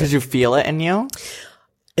taste. Well, did you feel it in you?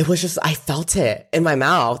 It was just, I felt it in my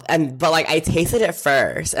mouth. But like, I tasted it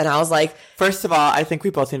first. And I was like. First of all, I think we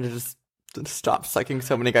both need to just stop sucking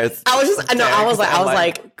so many guys. I was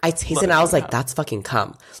like, I tasted it and I was like, that's fucking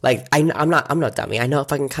cum. Like, I'm not dummy. I know what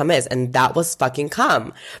fucking cum is. And that was fucking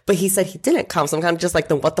cum. But he said he didn't cum. So I'm kind of just like,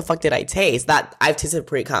 then what the fuck did I taste? That I've tasted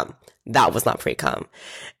pre-cum. That was not pre-cum.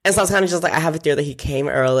 And so I was kind of just like, I have a theory that he came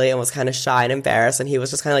early and was kind of shy and embarrassed. And he was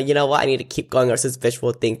just kind of like, you know what? I need to keep going or else this bitch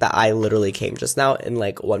will think that I literally came just now in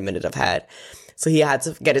like 1 minute of head. So he had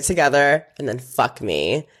to get it together and then fuck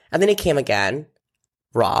me. And then he came again,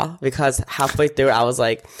 raw, because halfway through I was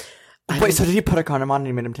like, wait, so did he put a condom on and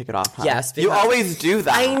you made him take it off? Huh? Yes. You always do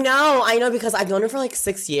that. I know, because I've known him for like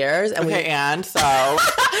 6 years. And and so?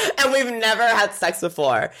 and we've never had sex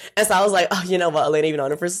before. And so I was like, oh, you know what, Elena, you've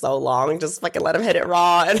known him for so long. Just fucking let him hit it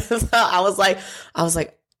raw. And so I was like,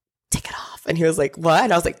 take it off. And he was like, what?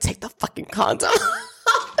 And I was like, take the fucking condom.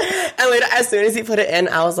 And later, as soon as he put it in,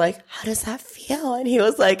 I was like, how does that feel? And he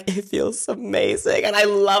was like, it feels amazing. And I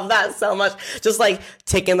love that so much. Just like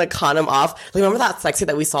taking the condom off. Like, remember that sex tape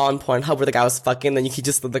that we saw on Pornhub where the guy was fucking, then you could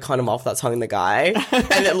just slip the condom off without telling the guy?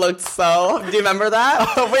 And it looked so, do you remember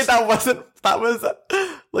that? Oh, wait, that was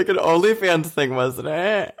like an OnlyFans thing, wasn't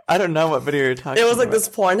it? I don't know what video you're talking about. It was like this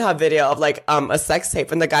Pornhub video of like a sex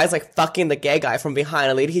tape, and the guy's like fucking the gay guy from behind.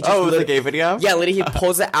 And later he just it was a gay video? Yeah, later he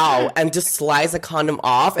pulls it out and just slides the condom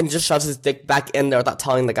off and just shoves his dick back in there without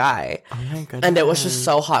telling the guy. Oh my goodness. And it was just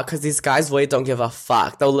so hot because these guys really don't give a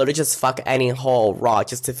fuck. They'll literally just fuck any hole raw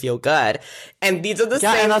just to feel good. And these are the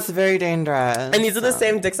same. Yeah, and that's very dangerous. And these are the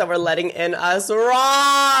same dicks that we're letting in us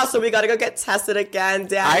raw. So we gotta go get tested again,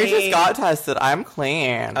 Danny. I just got tested. I'm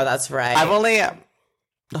clean. Oh, that's right. I've only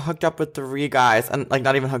hooked up with 3 guys, and like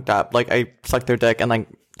not even hooked up. Like I sucked their dick, and like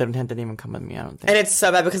they didn't even come with me. I don't think. And it's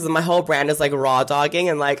so bad because my whole brand is like raw dogging,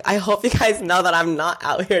 and like I hope you guys know that I'm not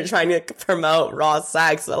out here trying to promote raw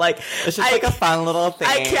sex. But like it's just like a fun little thing.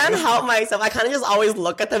 I can't help myself. I kind of just always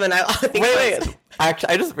look at them, and I think wait.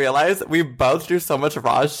 Actually, I just realized we both do so much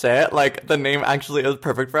raw shit. Like the name actually is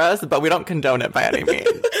perfect for us, but we don't condone it by any means.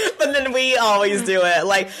 But then We always do it.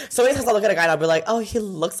 Like, so many times I'll look at a guy and I'll be like, oh, he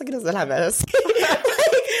looks like he doesn't have STD. Like,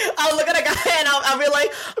 I'll look at a guy and I'll be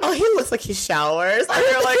like, oh, he looks like he showers.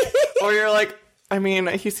 Or you're like, I mean,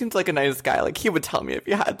 he seems like a nice guy. Like, he would tell me if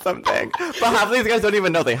he had something. But half of these guys don't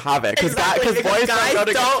even know they have it. Because boys don't go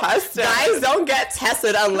to get tested. Guys don't get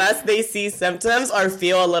tested unless they see symptoms or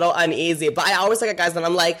feel a little uneasy. But I always look at guys and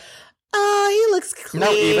I'm like, oh, he looks clean.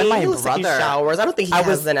 No, even my he looks brother. Like he showers. I don't think he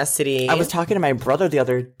has an STD. I was talking to my brother the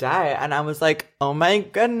other day, and I was like, oh my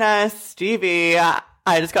goodness, Stevie,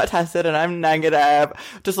 I just got tested and I'm negative.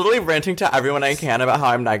 Just literally ranting to everyone I can about how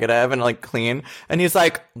I'm negative and like clean. And he's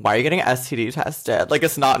like, why are you getting STD tested? Like,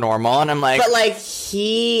 it's not normal. And I'm like, but like,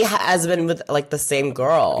 he has been with like the same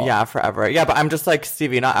girl. Yeah, forever. Yeah, but I'm just like,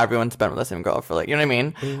 Stevie, not everyone's been with the same girl for like, you know what I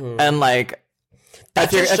mean? Mm-hmm. And like,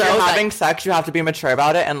 if you're having sex, you have to be mature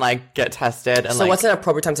about it and like get tested. And so what's an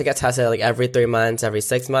appropriate time to get tested? Like every 3 months, every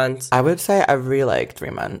 6 months? I would say every like 3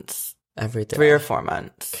 months. Every 3 or 4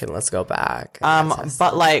 months. Okay, let's go back.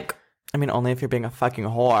 But like, I mean, only if you're being a fucking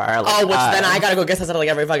whore. Like, then I gotta go get tested like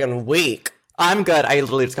every fucking week. I'm good. I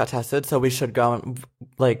literally just got tested, so we should go.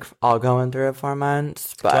 Like, I'll go in 3 or 4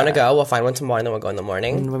 months. But do you want to go? We'll find one tomorrow, and then we'll go in the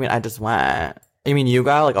morning. I mean, I just went. You mean you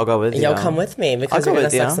go? Like, I'll go with you. Yo, come with me because we're gonna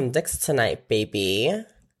suck some dicks tonight, baby.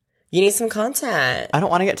 You need some content. I don't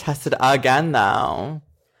want to get tested again, though.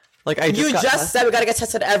 Like, you just said we gotta get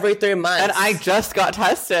tested every 3 months. And I just got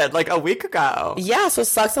tested like a week ago. Yeah, so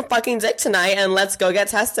suck some fucking dick tonight and let's go get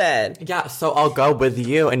tested. Yeah, so I'll go with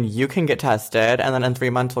you and you can get tested and then in 3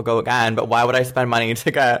 months we'll go again. But why would I spend money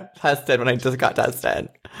to get tested when I just got tested?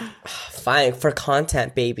 Fine, for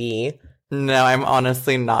content, baby. No, I'm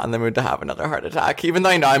honestly not in the mood to have another heart attack. Even though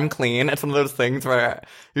I know I'm clean, it's one of those things where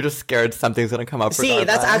you're just scared something's going to come up. See,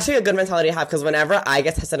 that's actually a good mentality to have because whenever I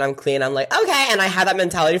get tested and I'm clean, I'm like, okay. And I have that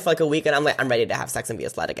mentality for like a week and I'm like, I'm ready to have sex and be a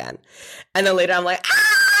slut again. And then later I'm like,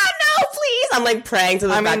 no, please. I'm like praying to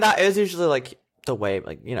the I mean, that is usually like the way,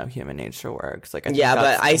 like, you know, human nature works. Like, yeah,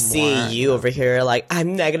 but I see you over here like,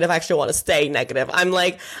 I'm negative. I actually want to stay negative. I'm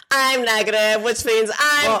like, I'm negative, which means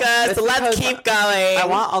I'm good. So let's keep going. I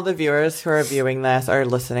want all the viewers who are viewing this or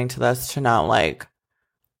listening to this to know, like,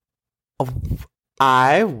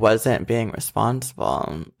 I wasn't being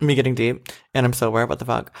responsible. Me getting deep, and I'm sober. What the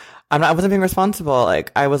fuck? I wasn't being responsible.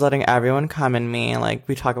 Like, I was letting everyone come in me. Like,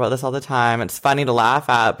 we talk about this all the time. It's funny to laugh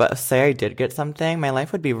at, but say I did get something, my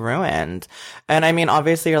life would be ruined. And I mean,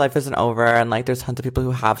 obviously, your life isn't over, and like, there's tons of people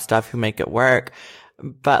who have stuff who make it work.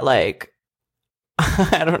 But like,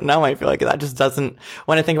 I don't know. I feel like that just doesn't.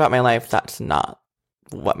 When I think about my life, that's not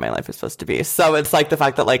what my life is supposed to be. So it's like the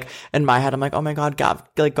fact that like in my head I'm like, oh my god,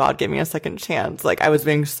 God gave me a second chance. Like I was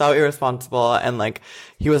being so irresponsible and like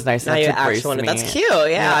he was nice enough to brace me. That's cute.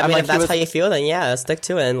 Yeah. I mean, like, if that's how you feel, then yeah, stick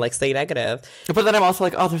to it and like stay negative. But then I'm also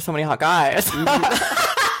like, oh, there's so many hot guys. That's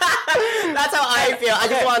how I feel. I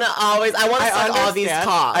just want to suck all these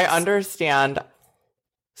cocks. I understand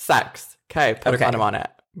sex. Okay, put a condom on it.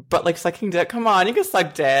 But like sucking dick, come on, you can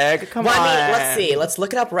suck dick. Come on. I mean, let's see. Let's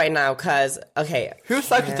look it up right now, cause okay. Who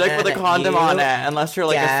sucks dick with a condom on it? Unless you're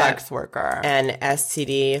like a sex worker. An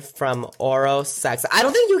STD from oral sex. I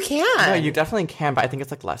don't think you can. No, you definitely can, but I think it's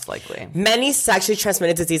like less likely. Many sexually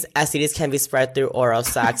transmitted disease STDs can be spread through oral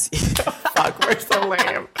sex. Fuck, we're so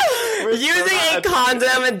lame. Using a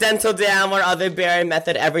condom, a dental dam, or other barrier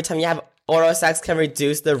method every time you have oral sex can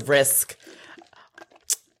reduce the risk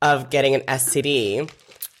of getting an STD.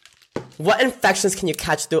 What infections can you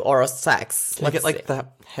catch through oral sex? You get like the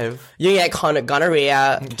HIV. You get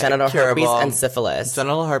gonorrhea, genital herpes, and syphilis.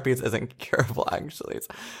 Genital herpes isn't curable, actually.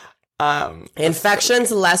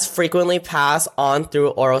 Infections less frequently pass on through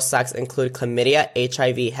oral sex include chlamydia,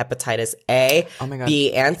 HIV, hepatitis A,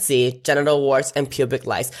 B, and C, genital warts, and pubic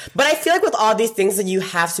lice. But I feel like with all these things that you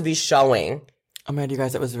have to be showing. Oh my god, you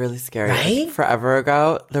guys, it was really scary. Right? Forever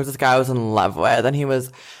ago, there was this guy I was in love with, and he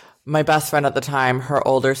was my best friend at the time, her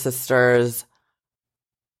older sister's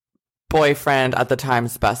boyfriend at the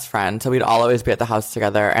time's best friend. So we'd all always be at the house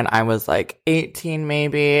together. And I was like 18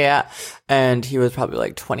 maybe. And he was probably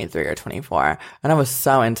like 23 or 24. And I was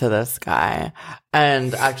so into this guy.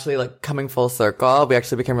 And actually like coming full circle, we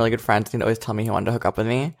actually became really good friends. He'd always tell me he wanted to hook up with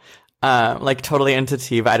me. Like totally into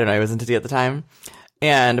tea, but I don't know, he was into tea at the time.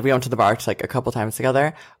 And we went to the bar like a couple times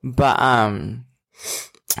together. But,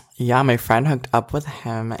 yeah, my friend hooked up with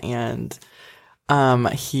him and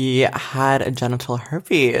he had genital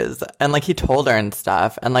herpes and like he told her and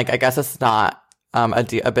stuff. And like I guess it's not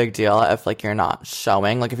a big deal if like you're not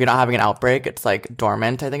showing. Like if you're not having an outbreak, it's like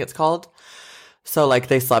dormant, I think it's called. So like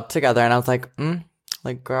they slept together and I was like,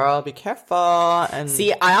 like girl, be careful. And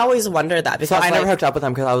see, I always wonder that because so I never hooked up with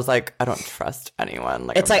him because I was like, I don't trust anyone.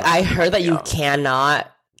 Like it's like I heard that you cannot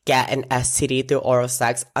get an STD through oral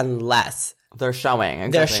sex unless they're showing.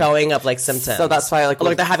 Exactly. they're showing up like symptoms. So that's why, like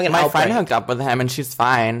they're having an my outbreak. friend hooked up with him, and she's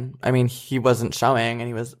fine. I mean, he wasn't showing,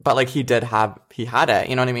 and but like he had it.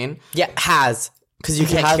 You know what I mean? Yeah, because you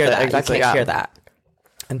He can't has hear it, that. exactly, You can't yeah. hear that.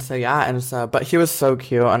 And so, but he was so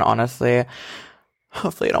cute, and honestly,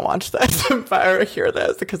 hopefully you don't watch this or hear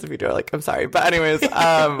this, because if you do, like, I'm sorry. But anyways,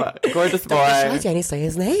 gorgeous boy. Why did Danny say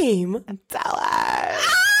his name? Dylan.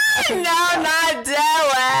 No, not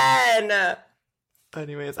Dylan.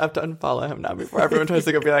 Anyways, I have to unfollow him now before everyone tries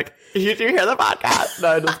to go be like, "Do you hear the podcast?"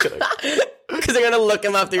 No, I'm just kidding. Because they're gonna look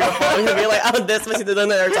him up through your phone and be like, "Oh, this must be the one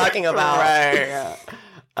that they're talking about." Right.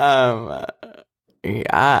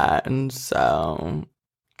 Yeah, and so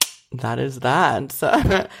that is that. So,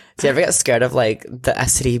 do you ever get scared of like the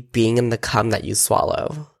STD being in the cum that you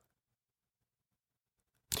swallow?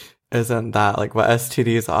 isn't that like what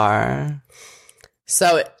STDs are?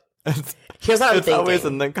 So here's what I'm It's thinking. always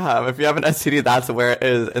in the cum. If you have an STD, that's where it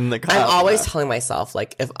is, in the cum. I'm always telling myself,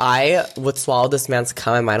 like, if I would swallow this man's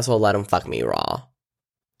cum, I might as well let him fuck me raw.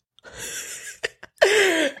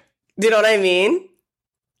 Do you know what I mean?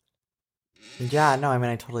 Yeah, no, I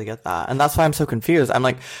mean, I totally get that. And that's why I'm so confused. I'm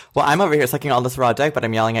like, well, I'm over here sucking all this raw dick, but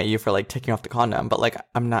I'm yelling at you for, like, taking off the condom. But, like,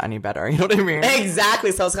 I'm not any better. You know what I mean?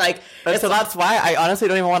 Exactly. So it's like... So that's why I honestly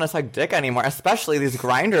don't even want to suck dick anymore, especially these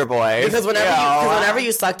grinder boys. Because whenever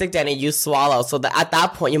you suck dick, Danny, you swallow. So at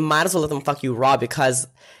that point, you might as well let them fuck you raw because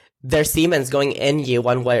their semen's going in you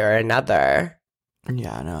one way or another.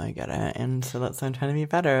 Yeah, no, I get it. And so that's why I'm trying to be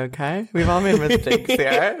better, okay? We've all made mistakes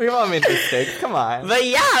here. We've all made mistakes. Come on. But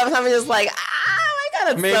yeah, I'm just like, my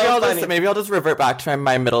God, it's Maybe I'll just revert back to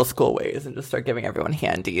my middle school ways and just start giving everyone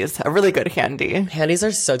handies. A really good handy. Handies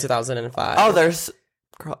are so 2005. Oh,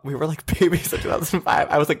 girl, we were like babies in 2005.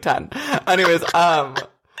 I was like 10. Anyways,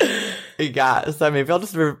 yeah, so maybe I'll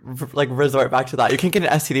just resort back to that. You can't get an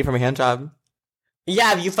STD from a hand job.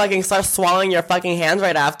 Yeah, if you fucking start swallowing your fucking hands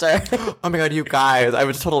right after. Oh my God, you guys, I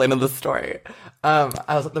was totally into this story. I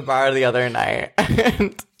was at the bar the other night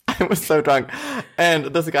and I was so drunk, and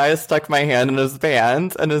this guy stuck my hand in his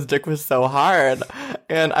pants, and his dick was so hard,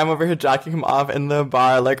 and I'm over here jacking him off in the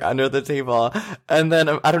bar, like, under the table, and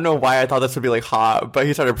then, I don't know why I thought this would be, like, hot, but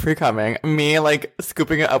he started pre-cumming, me, like,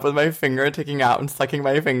 scooping it up with my finger, taking out and sucking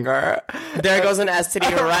my finger. There goes an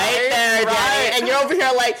STD right there, Danny. And you're over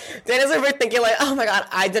here like, Danny's over here thinking like, oh my God,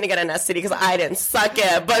 I didn't get an STD because I didn't suck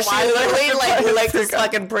it. But she literally like to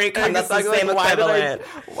fucking pre-cum. That's the same equivalent.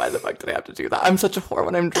 Why the fuck did I have to do that? I'm such a whore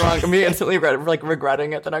when I'm drunk. Me instantly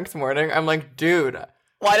regretting it the next morning. I'm like, dude,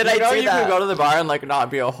 why did I do that? You can go to the bar and like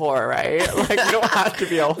not be a whore, right? Like, you don't have to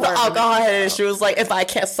be a whore. The alcohol had issues. She was like, if I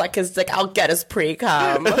can't suck his dick, I'll get his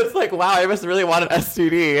pre-cum. It's like, wow, I must really want an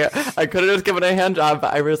STD. I could have just given a hand job,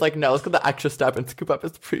 but I was like, no, let's go the extra step and scoop up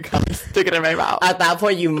his pre-cum and stick it in my mouth. At that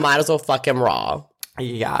point, you might as well fuck him raw.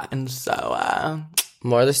 Yeah, and so,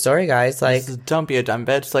 more of the story, guys. Like, don't be a dumb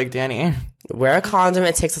bitch like Danny. Wear a condom.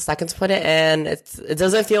 It takes a second to put it in. It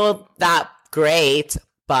doesn't feel that great,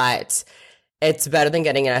 but it's better than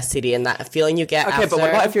getting an STD, and that feeling you get after. Okay, but what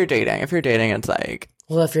about if you're dating? If you're dating, it's like...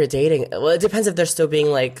 Well, if you're dating... Well, it depends if they're still being,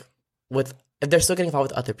 like, if they're still getting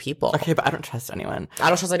involved with other people. Okay, but I don't trust anyone. I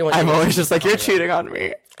don't trust anyone. I'm always just like, you're cheating on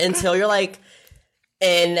me. Until you're, like,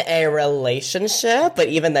 in a relationship, but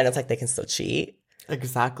even then, it's like they can still cheat.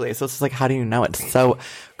 Exactly. So it's just like, how do you know? It's so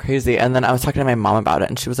crazy. And then I was talking to my mom about it,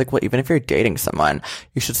 and she was like, well, even if you're dating someone,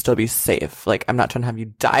 you should still be safe. Like, I'm not trying to have you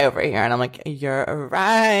die over here. And I'm like, you're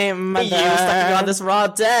right, mother. You sucking on this raw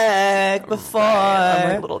dick before. Right. I'm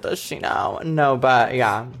like, little does she know. No, but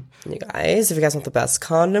yeah. You guys, if you guys want the best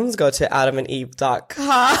condoms, go to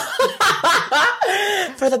adamandeve.com.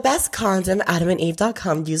 For the best condom,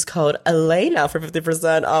 adamandeve.com. Use code ELENA for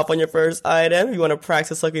 50% off on your first item. If you want to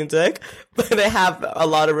practice sucking dick, but they have a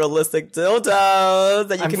lot of realistic dildos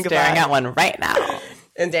that you can buy. I'm staring at one right now.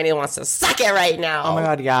 And Danny wants to suck it right now. Oh my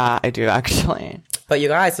God, yeah, I do actually. But you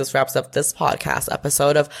guys, this wraps up this podcast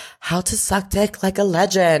episode of How to Suck Dick Like a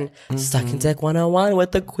Legend. Sucking Dick 101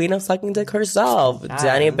 with the queen of sucking dick herself, Yes.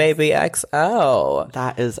 Danny Baby XO.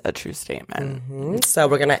 That is a true statement. So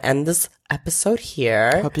we're going to end this episode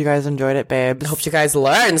here. Hope you guys enjoyed it, babes. Hope you guys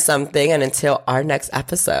learned something. And until our next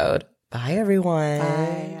episode, bye everyone.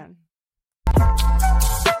 Bye.